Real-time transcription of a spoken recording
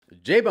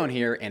J-Bone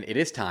here, and it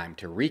is time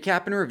to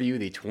recap and review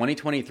the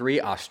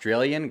 2023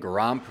 Australian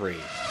Grand Prix.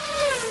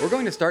 We're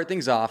going to start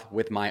things off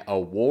with my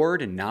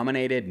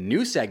award-nominated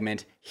new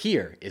segment.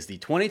 Here is the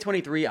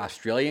 2023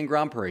 Australian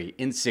Grand Prix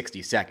in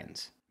 60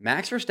 seconds.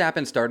 Max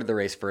Verstappen started the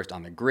race first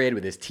on the grid,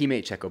 with his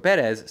teammate Checo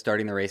Perez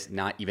starting the race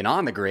not even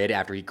on the grid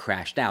after he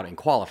crashed out in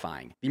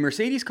qualifying. The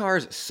Mercedes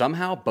cars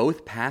somehow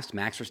both passed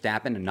Max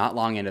Verstappen not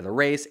long into the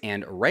race,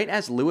 and right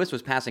as Lewis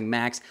was passing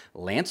Max,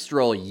 Lance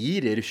Stroll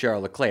yeeted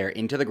Charles Leclerc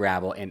into the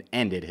gravel and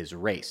ended his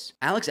race.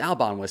 Alex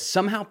Albon was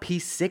somehow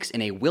P6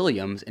 in a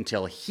Williams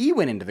until he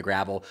went into the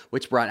gravel,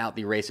 which brought out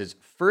the race's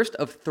first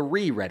of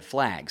 3 red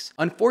flags.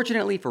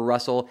 Unfortunately for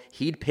Russell,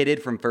 he'd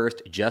pitted from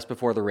first just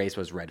before the race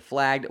was red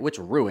flagged, which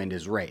ruined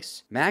his race.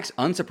 Max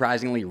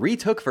unsurprisingly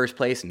retook first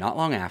place not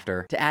long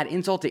after. To add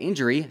insult to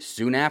injury,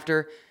 soon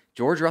after,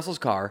 George Russell's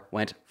car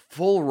went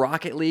full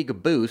Rocket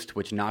League boost,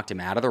 which knocked him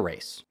out of the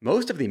race.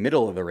 Most of the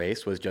middle of the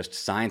race was just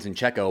Sainz and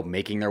Checo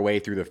making their way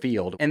through the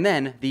field, and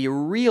then the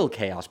real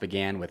chaos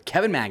began with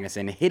Kevin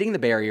Magnussen hitting the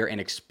barrier and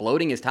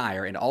exploding his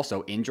tire and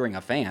also injuring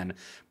a fan,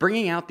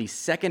 bringing out the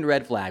second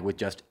red flag with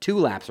just 2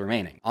 laps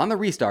remaining. On the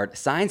restart,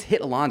 Sainz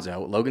hit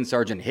Alonso, Logan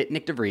Sargent hit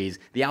Nick DeVries,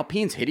 the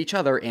Alpines hit each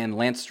other, and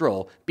Lance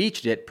Stroll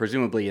beached it,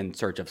 presumably in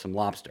search of some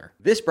lobster.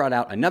 This brought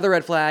out another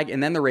red flag,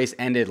 and then the race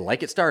ended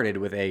like it started,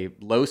 with a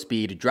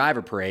low-speed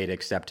driver parade,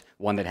 except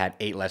one that had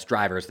 8 less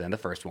drivers than the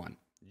first one.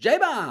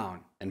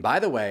 J-Bone! And by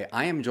the way,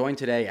 I am joined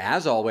today,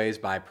 as always,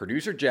 by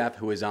producer Jeff,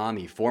 who is on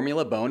the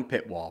Formula Bone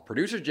pit wall.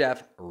 Producer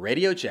Jeff,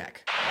 radio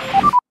check.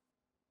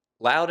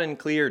 Loud and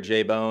clear,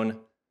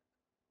 J-Bone.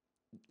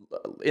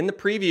 In the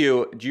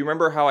preview, do you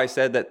remember how I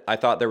said that I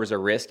thought there was a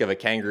risk of a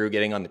kangaroo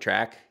getting on the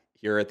track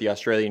here at the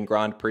Australian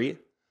Grand Prix?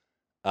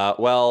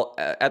 Well,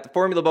 at the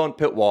Formula Bone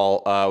pit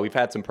wall, we've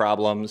had some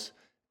problems,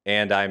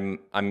 and I'm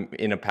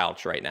in a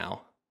pouch right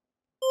now.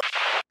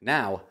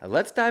 Now,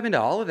 let's dive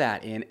into all of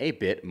that in a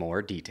bit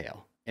more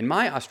detail. In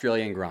my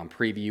Australian Grand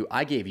Preview,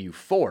 I gave you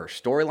 4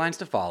 storylines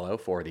to follow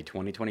for the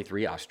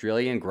 2023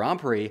 Australian Grand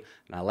Prix.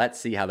 Now let's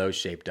see how those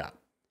shaped up.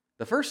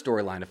 The first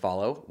storyline to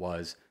follow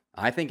was,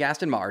 I think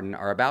Aston Martin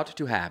are about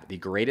to have the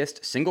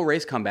greatest single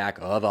race comeback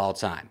of all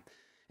time.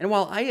 And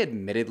while I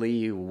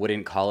admittedly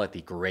wouldn't call it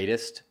the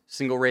greatest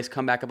single race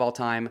comeback of all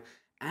time,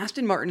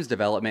 Aston Martin's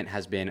development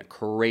has been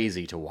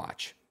crazy to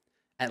watch.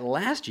 At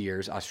last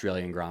year's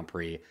Australian Grand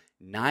Prix,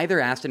 neither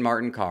Aston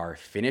Martin car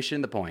finished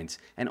in the points,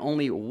 and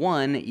only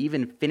one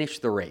even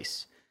finished the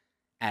race.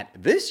 At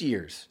this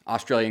year's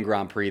Australian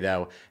Grand Prix,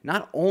 though,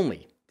 not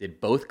only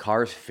did both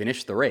cars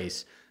finish the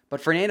race,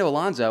 but Fernando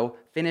Alonso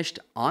finished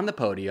on the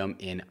podium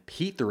in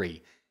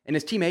P3, and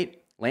his teammate,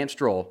 Lance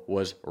Stroll,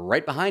 was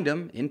right behind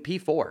him in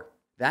P4.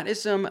 That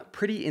is some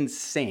pretty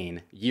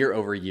insane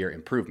year-over-year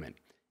improvement.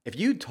 If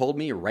you'd told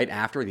me right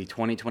after the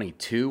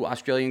 2022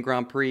 Australian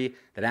Grand Prix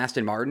that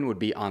Aston Martin would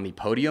be on the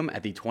podium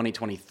at the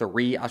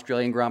 2023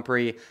 Australian Grand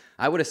Prix,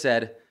 I would have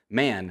said,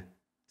 man,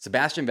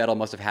 Sebastian Vettel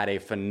must have had a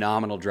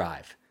phenomenal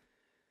drive.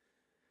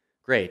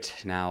 Great,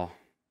 now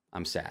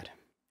I'm sad.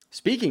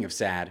 Speaking of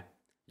sad,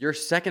 your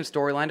second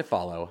storyline to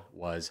follow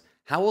was,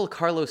 how will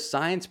Carlos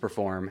Sainz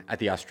perform at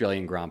the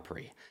Australian Grand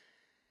Prix?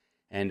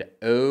 And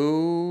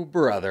oh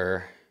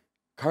brother,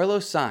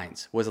 Carlos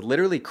Sainz was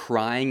literally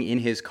crying in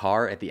his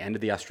car at the end of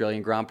the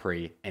Australian Grand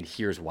Prix, and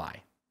here's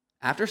why.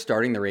 After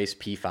starting the race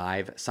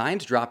P5,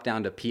 Sainz dropped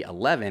down to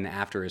P11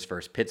 after his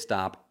first pit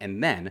stop,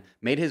 and then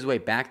made his way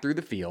back through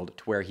the field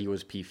to where he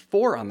was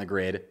P4 on the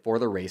grid for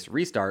the race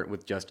restart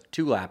with just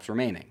 2 laps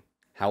remaining.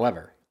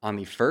 However, on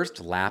the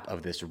first lap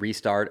of this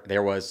restart,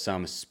 there was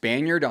some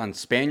Spaniard on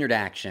Spaniard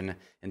action,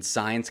 and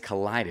Sainz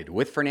collided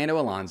with Fernando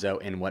Alonso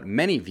in what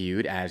many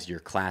viewed as your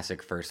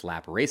classic first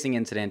lap racing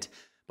incident,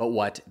 but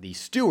what the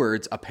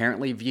stewards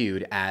apparently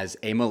viewed as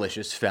a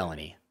malicious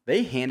felony.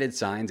 They handed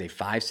Sainz a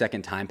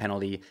 5-second time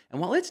penalty,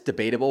 and while it's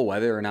debatable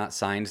whether or not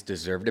Sainz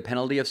deserved a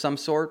penalty of some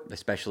sort,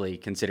 especially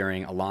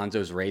considering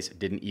Alonso's race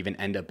didn't even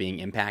end up being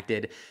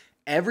impacted,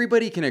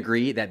 everybody can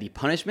agree that the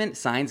punishment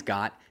Sainz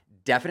got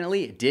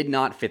definitely did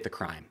not fit the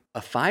crime.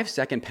 A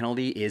 5-second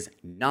penalty is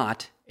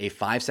not a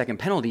 5-second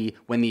penalty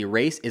when the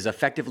race is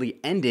effectively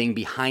ending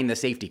behind the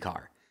safety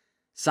car.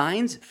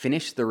 Sainz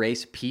finished the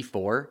race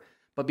P4,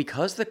 but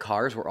because the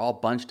cars were all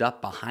bunched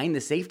up behind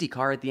the safety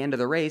car at the end of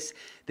the race,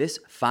 this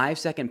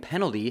 5-second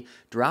penalty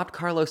dropped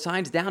Carlos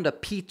Sainz down to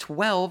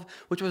P12,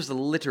 which was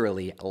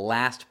literally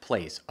last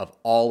place of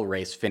all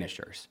race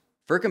finishers.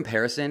 For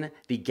comparison,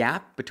 the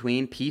gap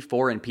between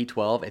P4 and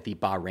P12 at the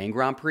Bahrain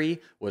Grand Prix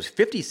was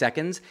 50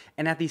 seconds,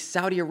 and at the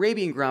Saudi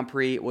Arabian Grand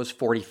Prix was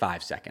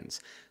 45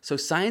 seconds. So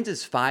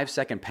Sainz's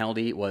 5-second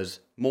penalty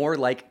was more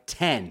like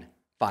 10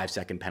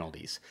 5-second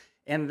penalties.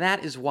 And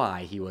that is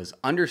why he was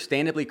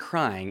understandably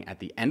crying at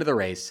the end of the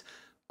race.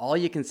 All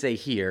you can say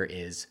here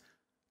is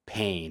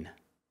pain.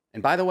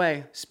 And by the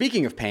way,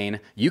 speaking of pain,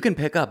 you can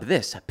pick up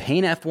this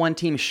Pain F1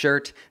 Team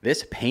shirt,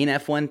 this Pain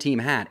F1 Team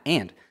hat,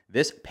 and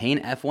this Pain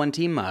F1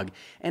 Team mug,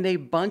 and a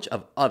bunch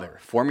of other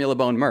Formula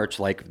Bone merch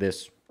like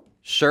this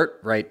shirt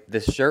right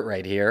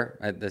here.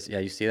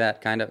 You see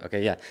that kind of?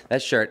 Okay, yeah,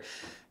 that shirt.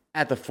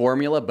 at the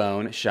Formula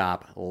Bone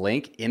shop,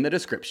 link in the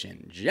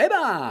description.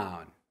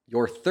 J-Bone!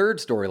 Your third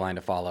storyline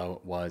to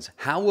follow was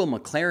how will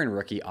McLaren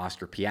rookie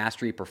Oscar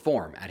Piastri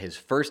perform at his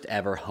first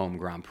ever home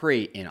Grand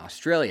Prix in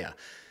Australia?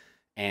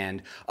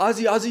 And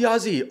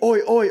Aussie, oi,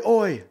 oi,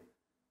 oi!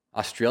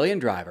 Australian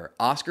driver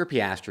Oscar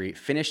Piastri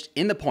finished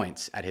in the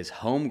points at his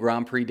home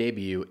Grand Prix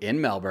debut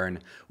in Melbourne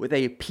with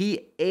a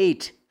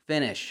P8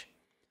 finish.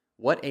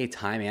 What a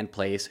time and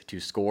place to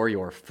score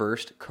your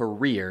first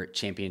career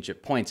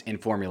championship points in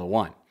Formula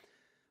One.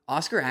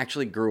 Oscar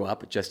actually grew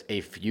up just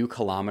a few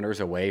kilometers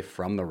away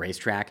from the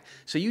racetrack,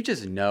 so you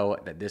just know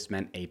that this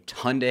meant a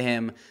ton to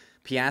him.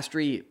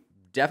 Piastri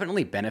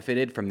definitely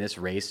benefited from this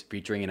race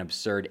featuring an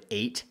absurd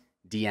 8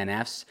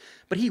 DNFs,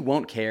 but he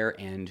won't care,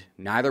 and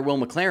neither will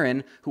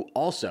McLaren, who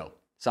also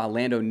saw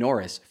Lando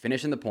Norris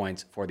finish in the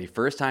points for the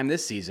first time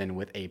this season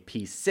with a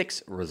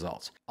P6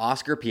 result.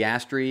 Oscar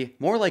Piastri,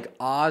 more like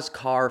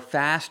Oscar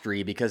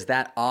Fastry, because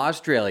that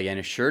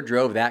Australian sure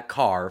drove that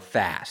car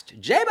fast.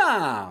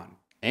 J-Bone!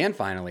 And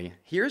finally,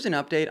 here's an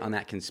update on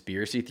that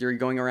conspiracy theory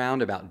going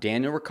around about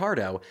Daniel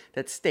Ricciardo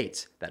that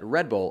states that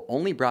Red Bull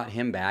only brought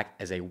him back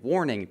as a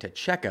warning to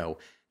Checo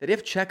that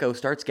if Checo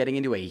starts getting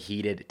into a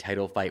heated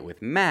title fight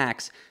with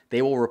Max,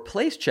 they will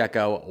replace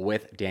Checo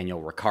with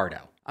Daniel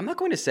Ricciardo. I'm not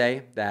going to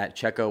say that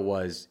Checo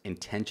was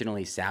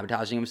intentionally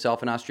sabotaging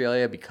himself in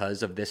Australia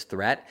because of this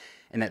threat,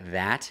 and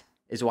that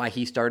is why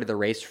he started the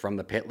race from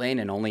the pit lane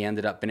and only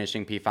ended up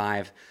finishing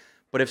P5.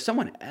 But if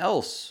someone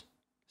else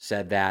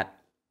said that,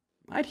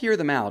 I'd hear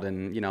them out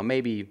and,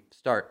 maybe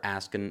start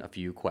asking a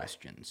few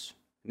questions.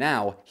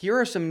 Now, here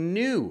are some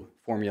new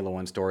Formula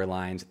One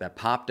storylines that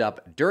popped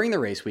up during the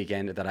race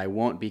weekend that I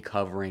won't be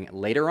covering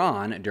later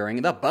on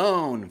during the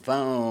Bone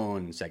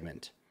Phone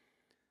segment.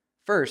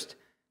 First,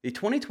 the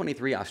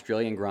 2023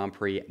 Australian Grand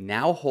Prix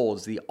now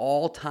holds the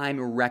all-time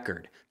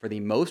record for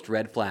the most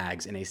red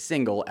flags in a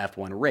single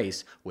F1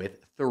 race with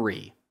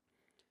 3.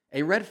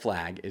 A red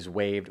flag is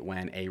waved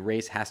when a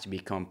race has to be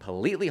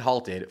completely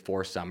halted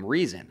for some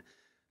reason.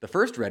 The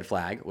first red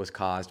flag was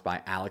caused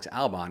by Alex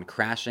Albon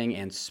crashing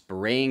and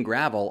spraying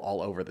gravel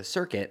all over the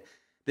circuit.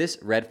 This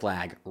red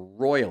flag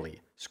royally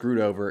screwed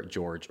over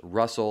George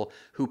Russell,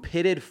 who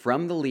pitted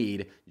from the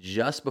lead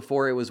just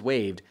before it was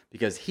waved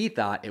because he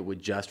thought it would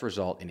just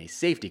result in a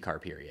safety car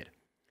period.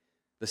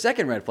 The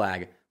second red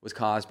flag was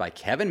caused by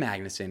Kevin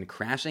Magnussen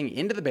crashing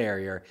into the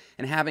barrier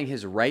and having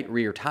his right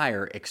rear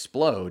tire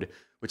explode,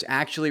 which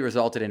actually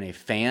resulted in a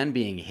fan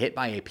being hit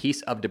by a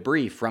piece of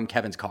debris from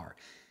Kevin's car.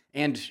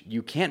 And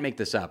you can't make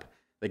this up.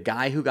 The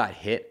guy who got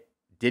hit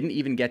didn't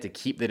even get to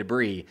keep the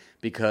debris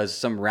because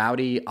some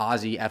rowdy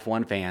Aussie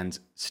F1 fans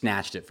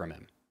snatched it from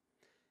him.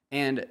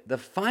 And the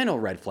final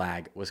red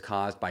flag was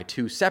caused by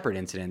 2 separate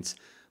incidents,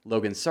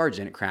 Logan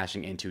Sargent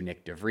crashing into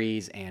Nick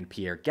DeVries and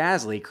Pierre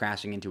Gasly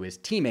crashing into his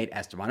teammate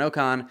Esteban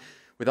Ocon,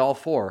 with all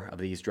 4 of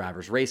these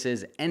drivers'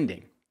 races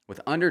ending with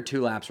under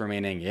 2 laps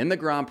remaining in the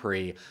Grand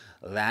Prix.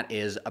 That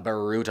is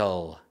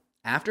brutal.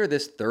 After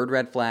this third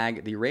red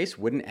flag, the race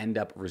wouldn't end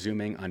up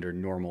resuming under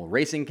normal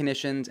racing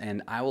conditions,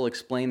 and I will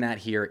explain that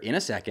here in a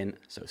second,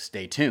 so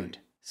stay tuned.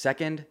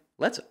 Second,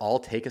 let's all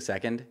take a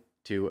second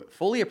to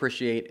fully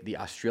appreciate the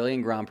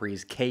Australian Grand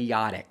Prix's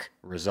chaotic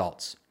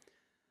results.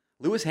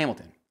 Lewis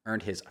Hamilton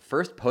earned his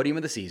first podium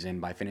of the season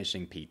by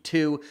finishing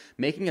P2,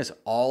 making us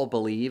all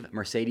believe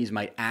Mercedes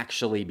might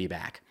actually be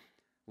back.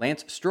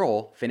 Lance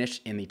Stroll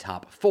finished in the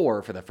top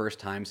 4 for the first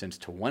time since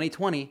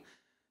 2020.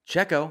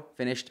 Checo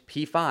finished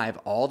P5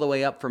 all the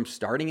way up from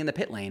starting in the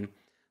pit lane.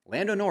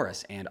 Lando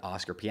Norris and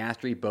Oscar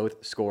Piastri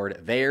both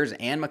scored theirs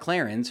and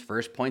McLaren's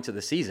first points of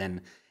the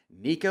season.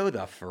 Nico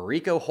the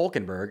Farico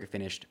Hulkenberg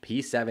finished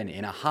P7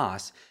 in a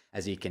Haas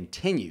as he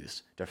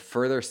continues to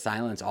further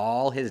silence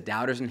all his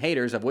doubters and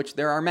haters, of which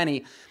there are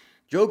many.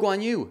 Zhou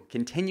Guanyu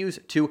continues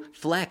to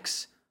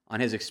flex on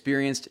his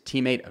experienced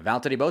teammate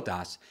Valtteri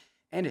Bottas,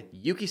 and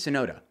Yuki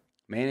Tsunoda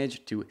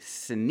managed to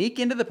sneak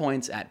into the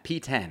points at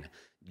P10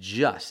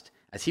 just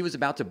as he was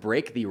about to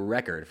break the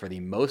record for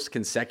the most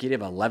consecutive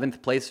 11th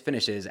place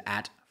finishes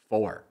at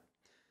 4.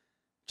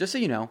 Just so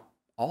you know,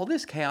 all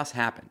this chaos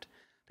happened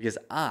because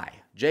I,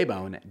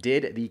 J-Bone,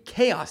 did the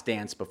chaos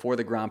dance before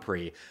the Grand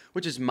Prix,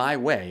 which is my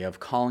way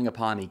of calling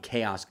upon the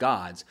chaos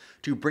gods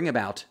to bring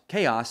about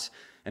chaos,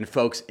 and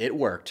folks, it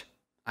worked.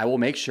 I will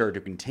make sure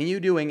to continue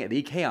doing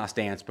the chaos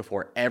dance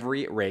before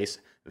every race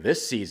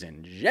this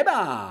season.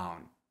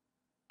 J-Bone!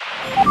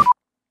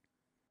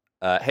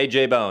 Hey,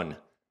 J-Bone.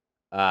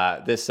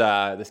 This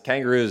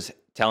kangaroo's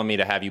telling me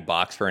to have you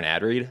box for an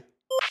ad read.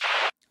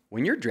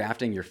 When you're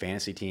drafting your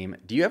fantasy team,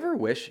 do you ever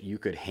wish you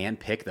could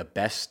handpick the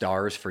best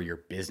stars for your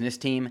business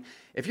team?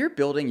 If you're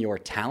building your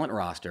talent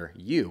roster,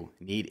 you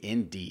need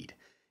Indeed.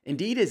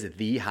 Indeed is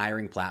the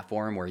hiring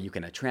platform where you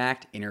can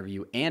attract,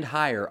 interview, and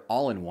hire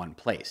all in one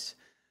place.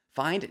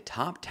 Find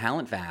top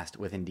talent fast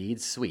with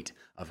Indeed's suite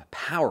of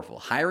powerful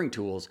hiring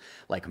tools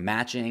like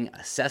matching,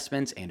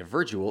 assessments, and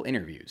virtual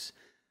interviews.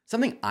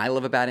 Something I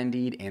love about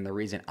Indeed, and the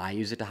reason I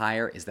use it to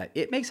hire, is that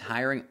it makes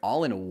hiring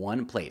all in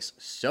one place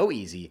so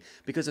easy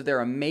because of their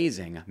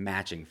amazing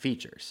matching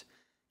features.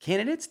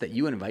 Candidates that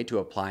you invite to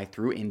apply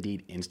through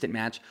Indeed Instant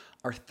Match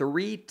are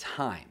 3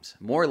 times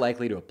more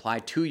likely to apply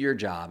to your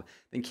job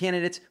than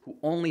candidates who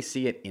only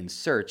see it in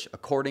search,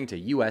 according to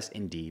US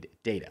Indeed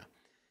data.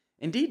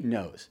 Indeed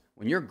knows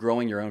when you're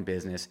growing your own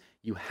business,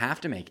 you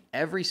have to make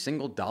every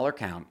single dollar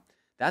count.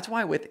 That's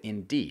why with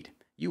Indeed,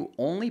 you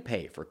only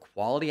pay for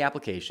quality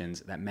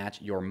applications that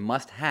match your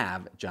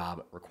must-have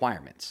job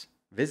requirements.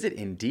 Visit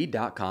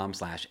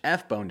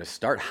Indeed.com/FBone to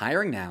start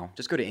hiring now.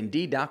 Just go to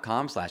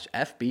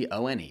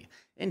Indeed.com/FBONE.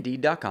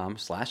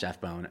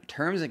 Indeed.com/FBone.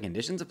 Terms and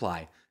conditions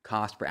apply.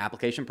 Cost per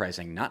application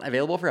pricing not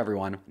available for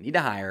everyone. Need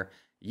to hire?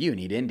 You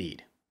need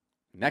Indeed.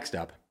 Next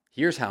up,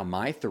 here's how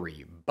my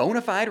 3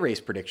 bona fide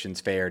race predictions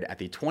fared at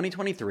the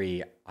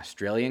 2023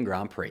 Australian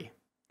Grand Prix.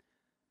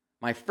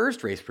 My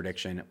first race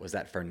prediction was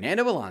that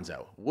Fernando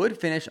Alonso would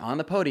finish on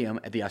the podium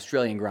at the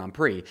Australian Grand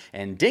Prix,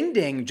 and ding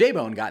ding,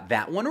 J-Bone got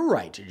that one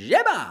right.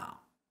 J-Bone!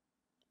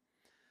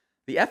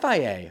 The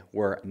FIA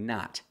were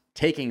not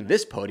taking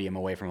this podium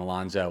away from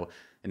Alonso.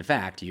 In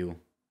fact, you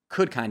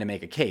could kind of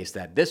make a case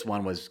that this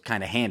one was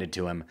kind of handed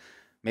to him.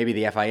 Maybe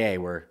the FIA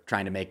were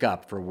trying to make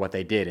up for what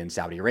they did in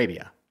Saudi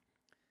Arabia.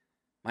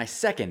 My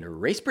second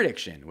race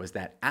prediction was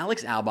that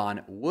Alex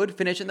Albon would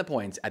finish in the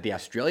points at the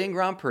Australian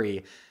Grand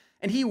Prix,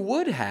 and he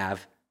would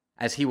have,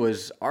 as he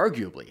was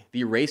arguably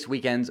the race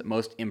weekend's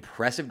most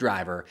impressive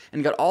driver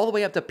and got all the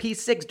way up to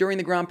P6 during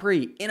the Grand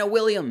Prix in a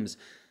Williams,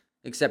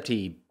 except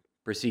he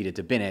proceeded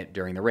to bin it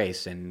during the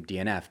race and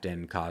DNF'd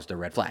and caused a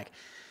red flag.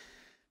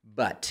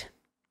 But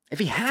if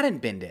he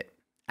hadn't binned it,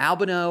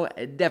 Albano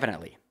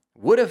definitely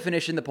would have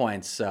finished in the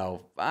points,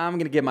 so I'm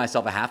going to give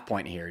myself a half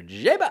point here.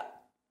 Jeba!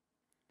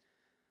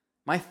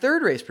 My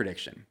third race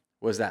prediction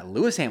was that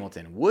Lewis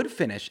Hamilton would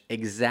finish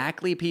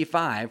exactly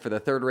P5 for the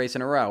third race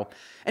in a row,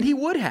 and he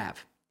would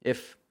have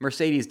if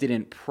Mercedes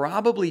didn't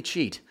probably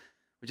cheat,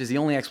 which is the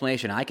only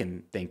explanation I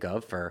can think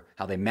of for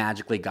how they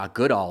magically got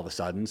good all of a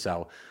sudden,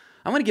 so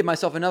I'm going to give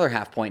myself another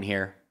half point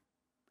here,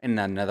 and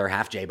another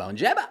half J-Bone.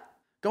 Jeba!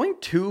 Going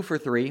 2 for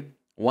 3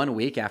 1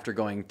 week after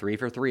going 3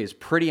 for 3 is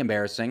pretty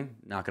embarrassing,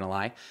 not going to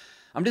lie.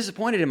 I'm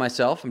disappointed in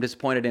myself. I'm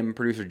disappointed in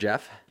producer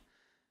Jeff.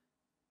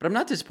 But I'm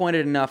not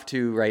disappointed enough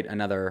to write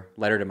another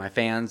letter to my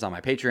fans on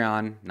my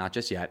Patreon, not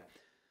just yet.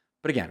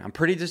 But again, I'm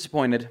pretty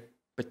disappointed,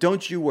 but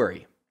don't you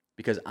worry,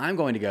 because I'm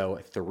going to go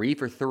 3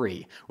 for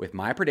 3 with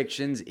my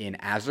predictions in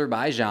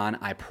Azerbaijan,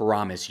 I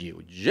promise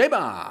you.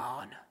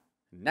 J-Bon!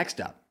 Next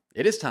up,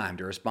 it is time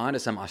to respond to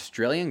some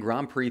Australian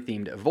Grand Prix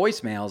themed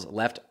voicemails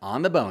left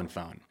on the Bone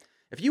Phone.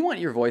 If you want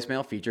your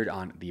voicemail featured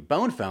on the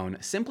Bone Phone,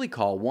 simply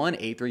call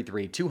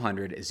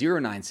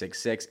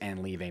 1-833-200-0966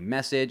 and leave a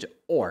message,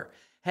 or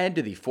head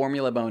to the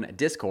Formula Bone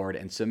Discord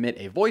and submit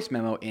a voice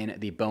memo in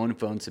the Bone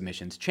Phone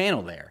Submissions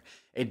channel there.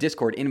 A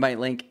Discord invite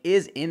link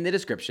is in the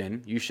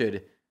description. You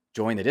should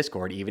join the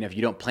Discord even if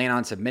you don't plan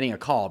on submitting a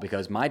call,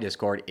 because my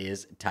Discord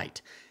is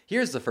tight.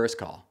 Here's the first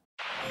call.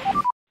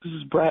 This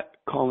is Brett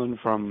calling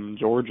from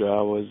Georgia.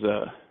 I was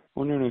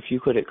wondering if you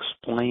could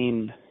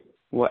explain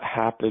what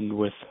happened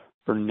with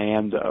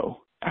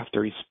Fernando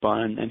after he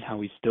spun and how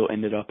he still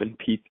ended up in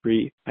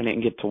P3. I didn't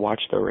get to watch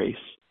the race,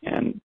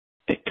 and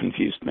it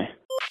confused me.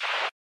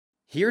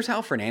 Here's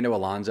how Fernando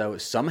Alonso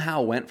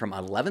somehow went from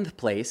 11th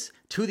place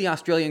to the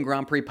Australian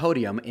Grand Prix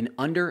podium in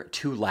under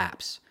 2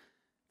 laps.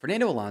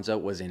 Fernando Alonso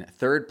was in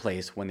 3rd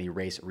place when the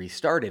race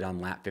restarted on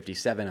lap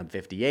 57 of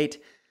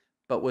 58,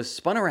 but was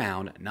spun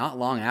around not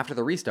long after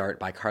the restart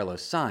by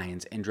Carlos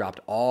Sainz and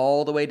dropped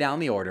all the way down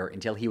the order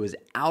until he was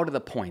out of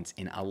the points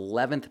in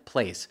 11th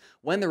place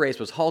when the race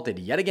was halted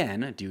yet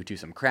again due to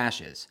some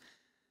crashes.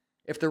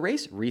 If the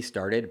race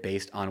restarted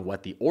based on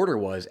what the order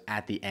was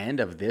at the end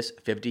of this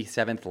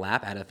 57th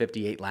lap out of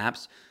 58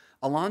 laps,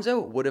 Alonso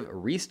would have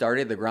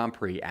restarted the Grand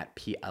Prix at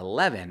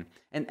P11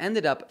 and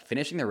ended up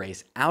finishing the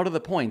race out of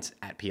the points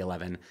at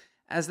P11,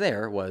 as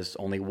there was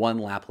only 1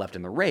 lap left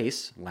in the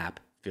race, lap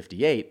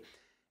 58,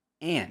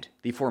 and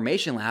the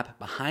formation lap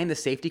behind the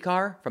safety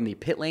car from the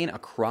pit lane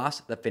across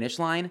the finish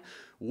line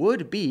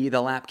would be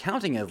the lap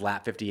counting as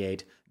lap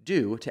 58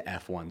 due to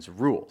F1's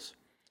rules.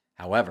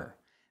 However,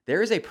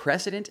 there is a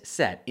precedent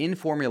set in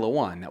Formula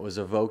One that was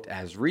evoked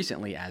as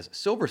recently as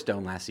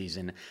Silverstone last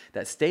season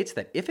that states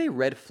that if a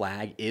red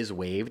flag is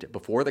waved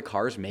before the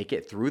cars make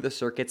it through the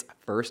circuit's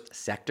first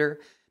sector,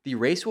 the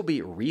race will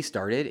be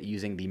restarted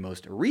using the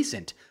most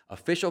recent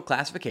official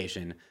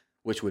classification,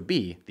 which would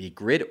be the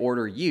grid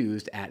order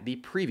used at the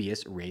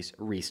previous race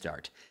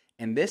restart.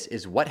 And this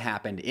is what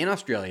happened in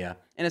Australia,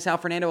 and is how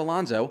Fernando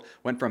Alonso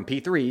went from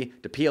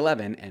P3 to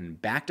P11 and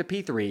back to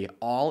P3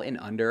 all in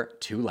under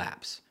 2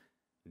 laps.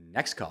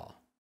 Next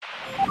call.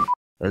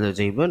 Hello,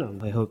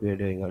 Jayvon. I hope you're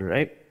doing all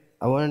right.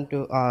 I want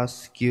to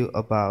ask you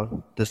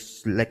about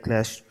this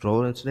Leclerc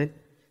Stroll incident.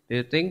 Do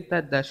you think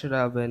that there should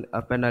have been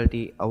a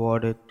penalty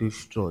awarded to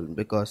Stroll?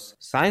 Because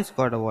Sainz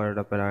got awarded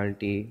a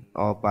penalty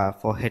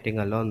for hitting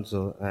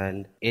Alonso,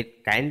 and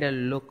it kind of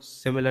looks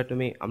similar to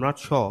me. I'm not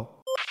sure.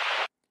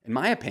 In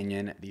my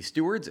opinion, the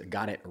stewards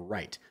got it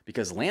right,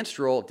 because Lance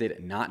Stroll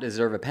did not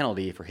deserve a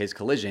penalty for his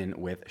collision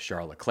with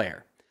Charles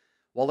Leclerc.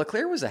 While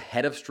Leclerc was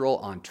ahead of Stroll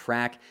on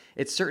track,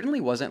 it certainly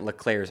wasn't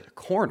Leclerc's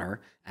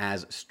corner,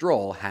 as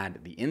Stroll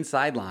had the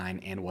inside line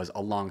and was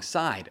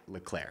alongside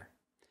Leclerc.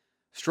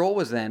 Stroll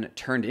was then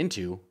turned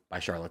into by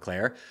Charles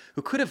Leclerc,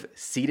 who could have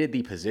ceded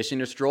the position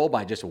to Stroll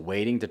by just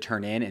waiting to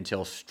turn in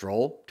until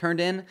Stroll turned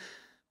in,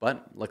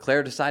 but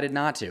Leclerc decided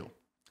not to.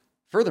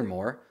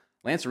 Furthermore,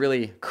 Lance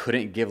really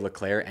couldn't give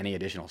Leclerc any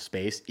additional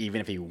space,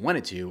 even if he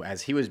wanted to,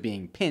 as he was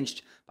being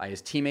pinched by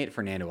his teammate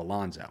Fernando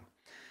Alonso.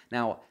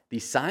 Now, the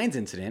Sainz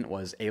incident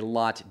was a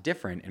lot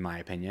different, in my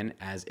opinion,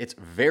 as it's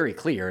very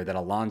clear that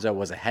Alonso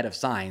was ahead of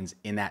Sainz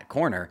in that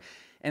corner,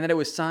 and that it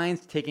was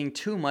Sainz taking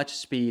too much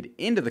speed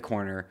into the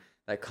corner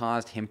that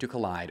caused him to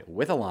collide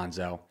with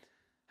Alonso.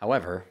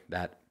 However,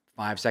 that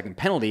 5-second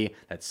penalty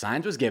that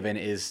Sainz was given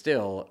is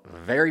still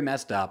very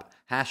messed up.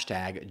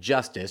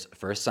 #justice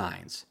for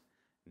Sainz.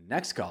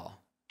 Next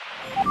call.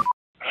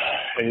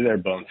 Hey there,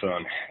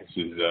 Bumphone. This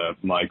is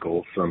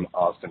Michael from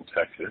Austin,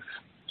 Texas.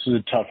 This is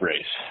a tough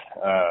race.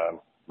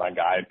 My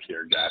guy,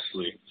 Pierre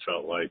Gasly,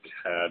 felt like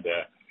had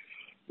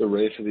the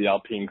race of the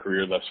Alpine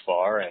career thus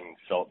far and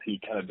felt he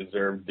kind of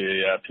deserved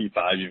the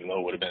P5, even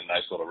though it would have been a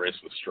nice little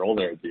race with Stroll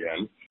there at the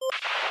end.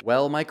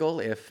 Well, Michael,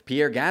 if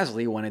Pierre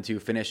Gasly wanted to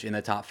finish in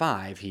the top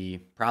 5, he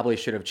probably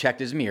should have checked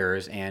his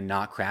mirrors and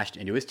not crashed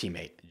into his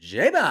teammate,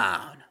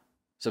 J-Bone.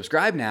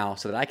 Subscribe now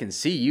so that I can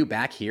see you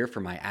back here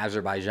for my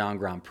Azerbaijan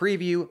Grand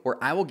Preview, where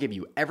I will give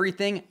you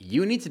everything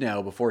you need to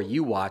know before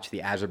you watch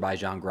the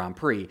Azerbaijan Grand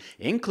Prix,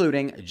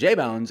 including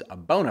J-Bone's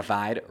bona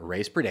fide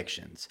race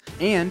predictions.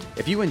 And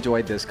if you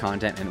enjoyed this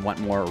content and want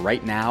more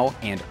right now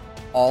and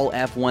all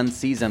F1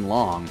 season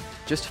long,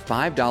 just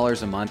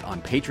 $5 a month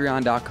on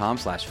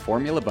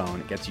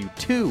patreon.com/formulabone gets you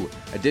 2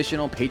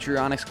 additional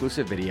Patreon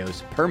exclusive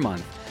videos per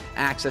month,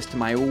 access to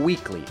my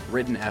weekly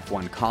written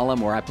F1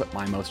 column where I put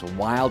my most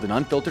wild and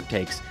unfiltered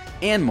takes,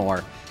 and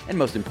more. And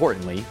most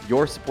importantly,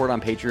 your support on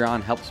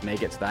Patreon helps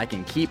make it so that I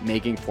can keep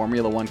making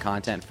Formula One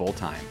content full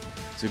time.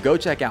 So go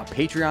check out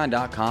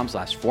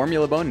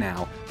patreon.com/formulabone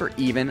now for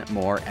even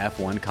more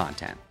F1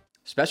 content.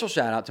 Special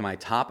shout out to my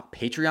top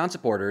Patreon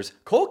supporters,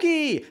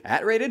 Colkey,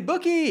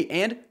 @RatedBookie,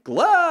 and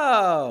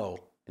Glow.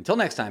 Until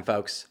next time,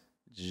 folks,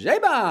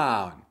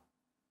 J-Bone.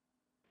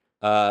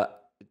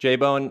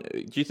 J-Bone,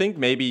 do you think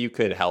maybe you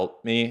could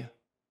help me?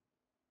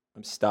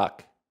 I'm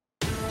stuck.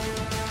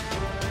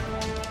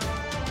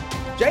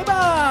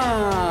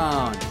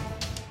 J-Bone!